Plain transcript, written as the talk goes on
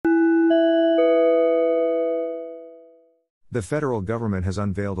The federal government has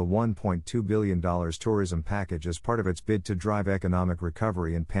unveiled a $1.2 billion tourism package as part of its bid to drive economic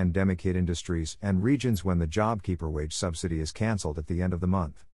recovery in pandemic-hit industries and regions when the JobKeeper wage subsidy is cancelled at the end of the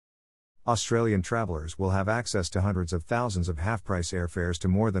month. Australian travellers will have access to hundreds of thousands of half-price airfares to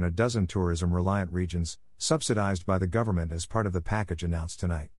more than a dozen tourism-reliant regions, subsidised by the government as part of the package announced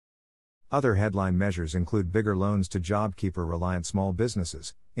tonight. Other headline measures include bigger loans to JobKeeper-reliant small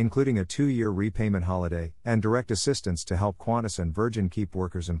businesses, including a 2-year repayment holiday, and direct assistance to help Qantas and Virgin keep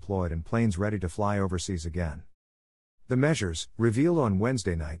workers employed and planes ready to fly overseas again. The measures, revealed on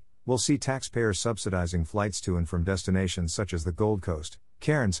Wednesday night, will see taxpayers subsidizing flights to and from destinations such as the Gold Coast,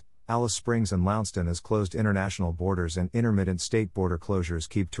 Cairns, Alice Springs and Launceston as closed international borders and intermittent state border closures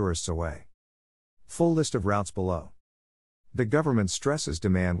keep tourists away. Full list of routes below. The government stresses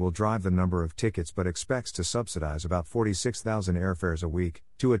demand will drive the number of tickets but expects to subsidize about 46,000 airfares a week,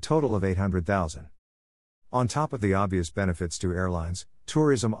 to a total of 800,000. On top of the obvious benefits to airlines,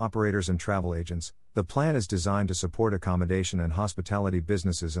 tourism operators and travel agents, the plan is designed to support accommodation and hospitality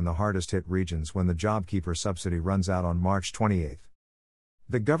businesses in the hardest hit regions when the JobKeeper subsidy runs out on March 28.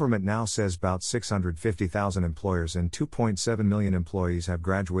 The government now says about 650,000 employers and 2.7 million employees have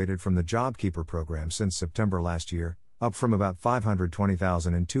graduated from the JobKeeper program since September last year, up from about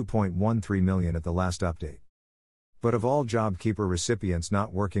 520,000 and 2.13 million at the last update. But of all JobKeeper recipients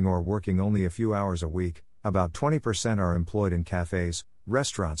not working or working only a few hours a week, about 20% are employed in cafes,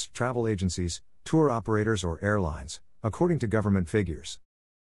 restaurants, travel agencies, tour operators or airlines, according to government figures.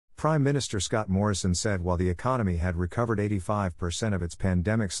 Prime Minister Scott Morrison said while the economy had recovered 85% of its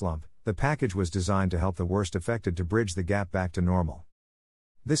pandemic slump, the package was designed to help the worst affected to bridge the gap back to normal.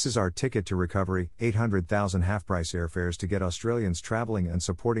 This is our ticket to recovery, 800,000 half-price airfares to get Australians travelling and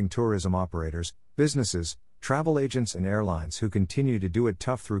supporting tourism operators, businesses, travel agents and airlines who continue to do it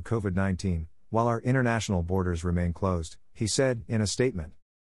tough through COVID-19, while our international borders remain closed, he said, in a statement.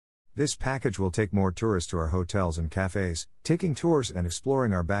 This package will take more tourists to our hotels and cafes, taking tours and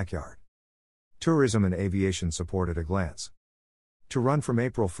exploring our backyard. Tourism and aviation support at a glance. To run from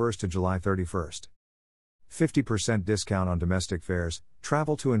April 1 to July 31. 50% discount on domestic fares,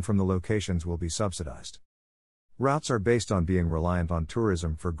 travel to and from the locations will be subsidized. Routes are based on being reliant on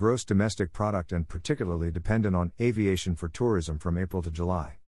tourism for gross domestic product and particularly dependent on aviation for tourism from April to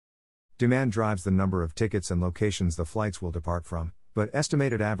July. Demand drives the number of tickets and locations the flights will depart from, but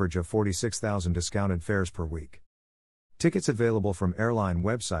estimated average of 46,000 discounted fares per week. Tickets available from airline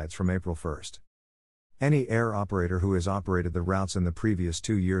websites from April 1. Any air operator who has operated the routes in the previous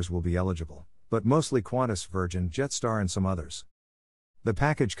 2 years will be eligible, but mostly Qantas, Virgin, Jetstar and some others. The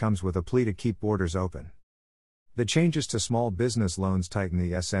package comes with a plea to keep borders open. The changes to small business loans tighten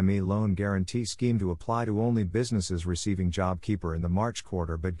the SME loan guarantee scheme to apply to only businesses receiving JobKeeper in the March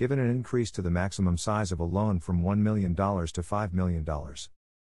quarter but given an increase to the maximum size of a loan from $1 million to $5 million.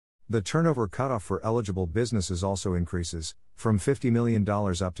 The turnover cutoff for eligible businesses also increases, from $50 million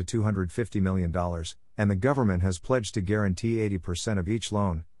up to $250 million, and the government has pledged to guarantee 80% of each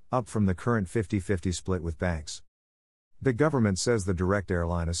loan, up from the current 50-50 split with banks. The government says the direct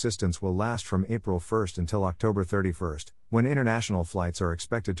airline assistance will last from April 1 until October 31, when international flights are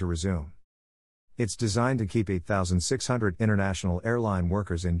expected to resume. It's designed to keep 8,600 international airline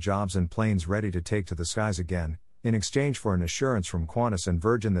workers in jobs and planes ready to take to the skies again, in exchange for an assurance from Qantas and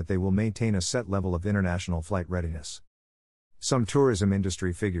Virgin that they will maintain a set level of international flight readiness. Some tourism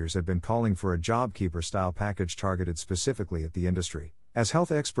industry figures have been calling for a JobKeeper-style package targeted specifically at the industry, as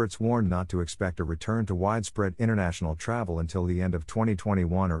health experts warned not to expect a return to widespread international travel until the end of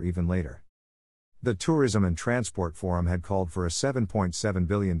 2021 or even later. The Tourism and Transport Forum had called for a $7.7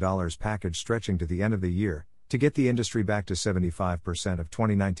 billion package stretching to the end of the year, to get the industry back to 75% of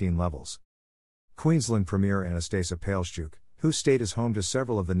 2019 levels. Queensland Premier Anastasia Palaszczuk, whose state is home to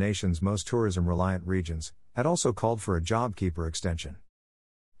several of the nation's most tourism-reliant regions, had also called for a JobKeeper extension.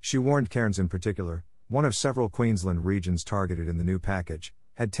 She warned Cairns in particular, one of several Queensland regions targeted in the new package,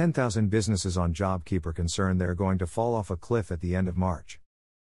 had 10,000 businesses on JobKeeper concerned they are going to fall off a cliff at the end of March.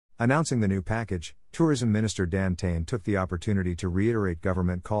 Announcing the new package, Tourism Minister Dan Tehan took the opportunity to reiterate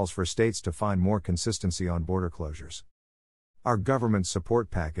government calls for states to find more consistency on border closures. Our government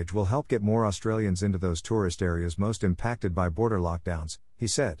support package will help get more Australians into those tourist areas most impacted by border lockdowns, he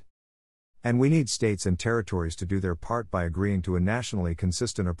said. And we need states and territories to do their part by agreeing to a nationally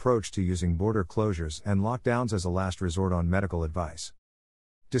consistent approach to using border closures and lockdowns as a last resort on medical advice.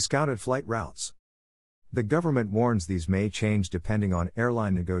 Discounted flight routes. The government warns these may change depending on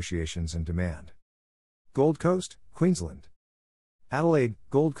airline negotiations and demand. Gold Coast, Queensland. Adelaide,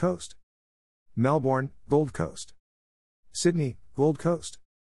 Gold Coast. Melbourne, Gold Coast. Sydney, Gold Coast.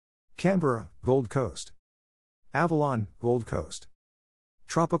 Canberra, Gold Coast. Avalon, Gold Coast.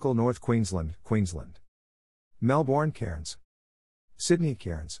 Tropical North Queensland, Queensland. Melbourne, Cairns. Sydney,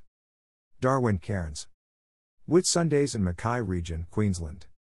 Cairns. Darwin, Cairns. Whitsundays and Mackay Region, Queensland.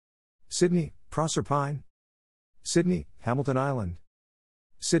 Sydney, Proserpine. Sydney, Hamilton Island.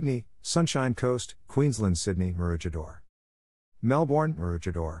 Sydney, Sunshine Coast, Queensland. Sydney, Maroochydore. Melbourne,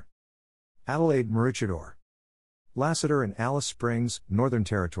 Maroochydore. Adelaide, Maroochydore. Lassiter and Alice Springs, Northern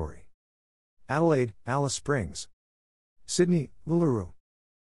Territory. Adelaide, Alice Springs. Sydney, Uluru.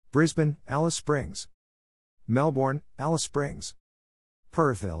 Brisbane, Alice Springs. Melbourne, Alice Springs.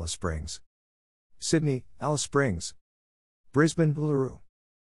 Perth, Alice Springs. Sydney, Alice Springs. Brisbane, Uluru.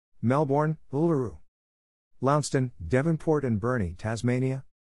 Melbourne, Uluru. Launceston, Devonport and Burnie, Tasmania.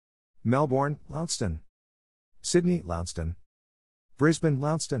 Melbourne, Launceston. Sydney, Launceston. Brisbane,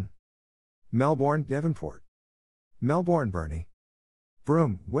 Launceston. Melbourne, Devonport. Melbourne, Burnie.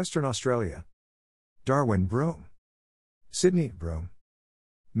 Broome, Western Australia. Darwin, Broome. Sydney, Broome.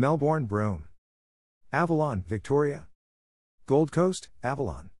 Melbourne, Broome. Avalon, Victoria. Gold Coast,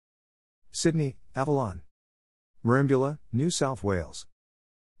 Avalon. Sydney, Avalon. Merimbula, New South Wales.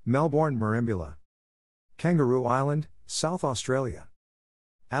 Melbourne, Merimbula. Kangaroo Island, South Australia.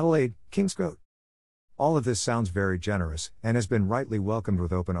 Adelaide, Kingscote. All of this sounds very generous, and has been rightly welcomed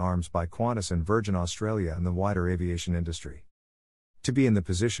with open arms by Qantas and Virgin Australia and the wider aviation industry. To be in the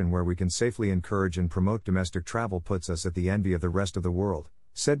position where we can safely encourage and promote domestic travel puts us at the envy of the rest of the world,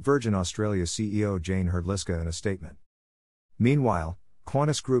 said Virgin Australia CEO Jane Herdliska in a statement. Meanwhile,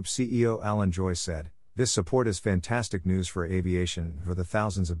 Qantas Group CEO Alan Joyce said, "This support is fantastic news for aviation and for the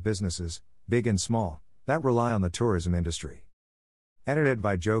thousands of businesses, big and small, that rely on the tourism industry." Edited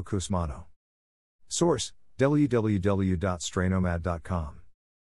by Joe Cusmano. Source: www.straynomad.com